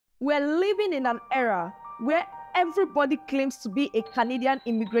We're living in an era where everybody claims to be a Canadian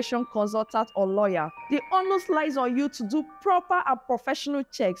immigration consultant or lawyer. The onus lies on you to do proper and professional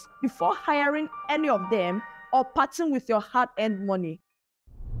checks before hiring any of them or parting with your hard-earned money.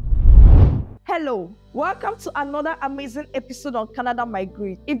 Hello, welcome to another amazing episode on Canada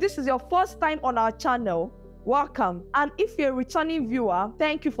Migrate. If this is your first time on our channel, welcome. And if you're a returning viewer,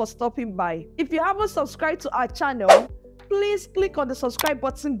 thank you for stopping by. If you haven't subscribed to our channel, please click on the subscribe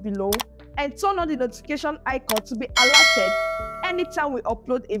button below and turn on the notification icon to be alerted anytime we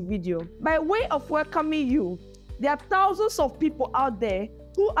upload a video. By way of welcoming you, there are thousands of people out there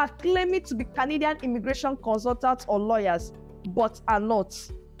who are claiming to be Canadian immigration consultants or lawyers, but are not.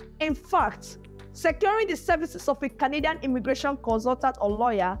 In fact, securing the services of a Canadian immigration consultant or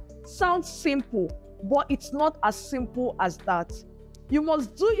lawyer sounds simple, but it's not as simple as that. You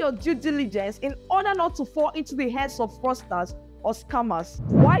must do your due diligence in order not to fall into the hands of fraudsters or scammers.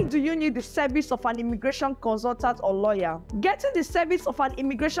 Why do you need the service of an immigration consultant or lawyer? Getting the service of an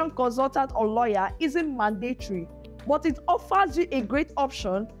immigration consultant or lawyer isn't mandatory, but it offers you a great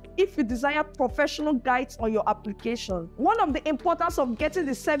option if you desire professional guides on your application. One of the importance of getting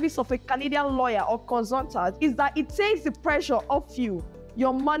the service of a Canadian lawyer or consultant is that it takes the pressure off you.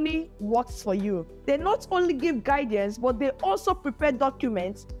 Your money works for you. They not only give guidance, but they also prepare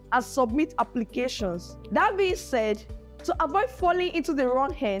documents and submit applications. That being said, to avoid falling into the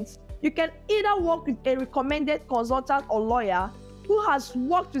wrong hands, you can either work with a recommended consultant or lawyer who has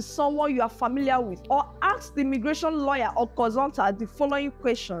worked with someone you are familiar with, or ask the immigration lawyer or consultant the following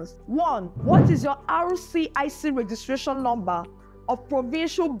questions. 1. What is your RCIC registration number of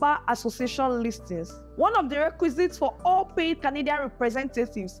Provincial Bar Association listings? One of the requisites for all paid Canadian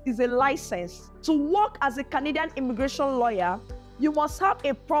representatives is a license. To work as a Canadian immigration lawyer, you must have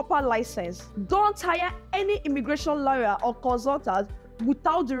a proper license. Don't hire any immigration lawyer or consultant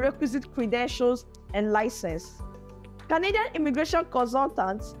without the requisite credentials and license. Canadian immigration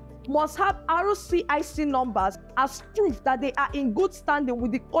consultants must have RCIC numbers as proof that they are in good standing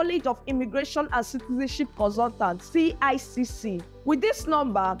with the College of Immigration and Citizenship Consultants, CICC. With this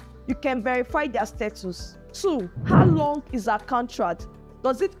number, you can verify their status. 2. How long is our contract?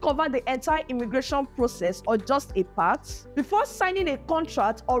 Does it cover the entire immigration process or just a part? Before signing a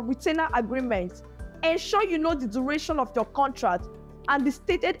contract or retainer agreement, ensure you know the duration of your contract and the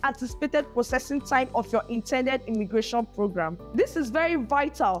stated anticipated processing time of your intended immigration program. This is very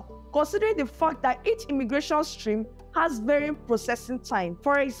vital, considering the fact that each immigration stream has varying processing time.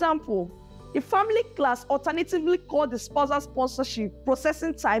 For example, the family class, alternatively called the spousal sponsorship,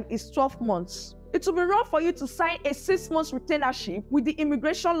 processing time is 12 months. It will be wrong for you to sign a 6-month retainership with the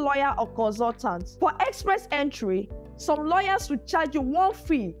immigration lawyer or consultant. For express entry, some lawyers will charge you one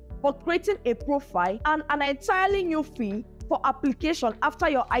fee for creating a profile and an entirely new fee for application after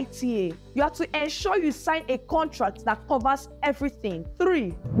your ITA. You have to ensure you sign a contract that covers everything.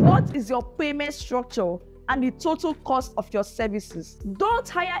 3. What is your payment structure and the total cost of your services? Don't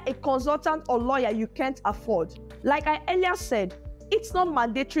hire a consultant or lawyer you can't afford. Like I earlier said, it's not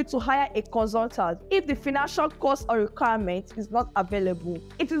mandatory to hire a consultant if the financial cost or requirement is not available.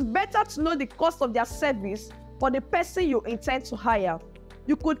 It is better to know the cost of their service for the person you intend to hire.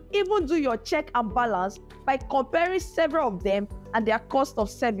 You could even do your check and balance by comparing several of them and their cost of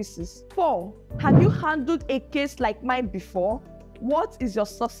services. 4. Have you handled a case like mine before? What is your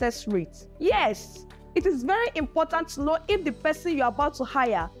success rate? Yes, it is very important to know if the person you are about to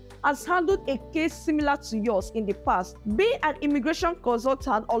hire has handled a case similar to yours in the past. Being an immigration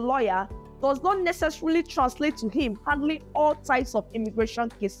consultant or lawyer does not necessarily translate to him handling all types of immigration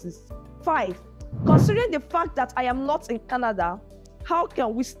cases. 5. Considering the fact that I am not in Canada, how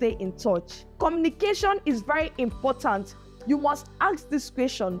can we stay in touch? Communication is very important. You must ask this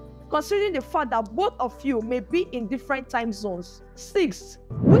question, considering the fact that both of you may be in different time zones. 6.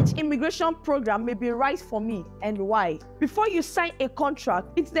 Which immigration program may be right for me and why? Before you sign a contract,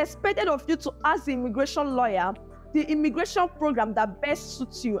 it's expected of you to ask the immigration lawyer the immigration program that best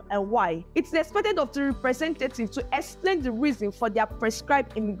suits you and why. It's expected of the representative to explain the reason for their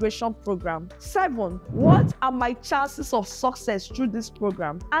prescribed immigration program. 7. What are my chances of success through this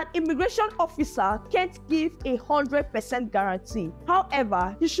program? An immigration officer can't give a 100% guarantee.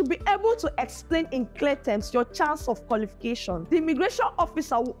 However, you should be able to explain in clear terms your chance of qualification. The immigration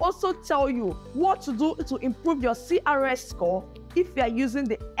officer will also tell you what to do to improve your CRS score if you are using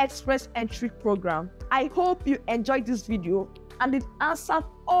the Express Entry program. I hope you enjoyed this video and it answered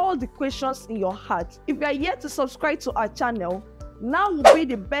all the questions in your heart. If you are yet to subscribe to our channel, now will be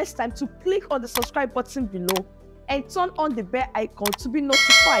the best time to click on the subscribe button below and turn on the bell icon to be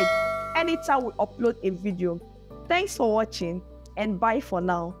notified anytime we upload a video. Thanks for watching and bye for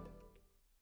now.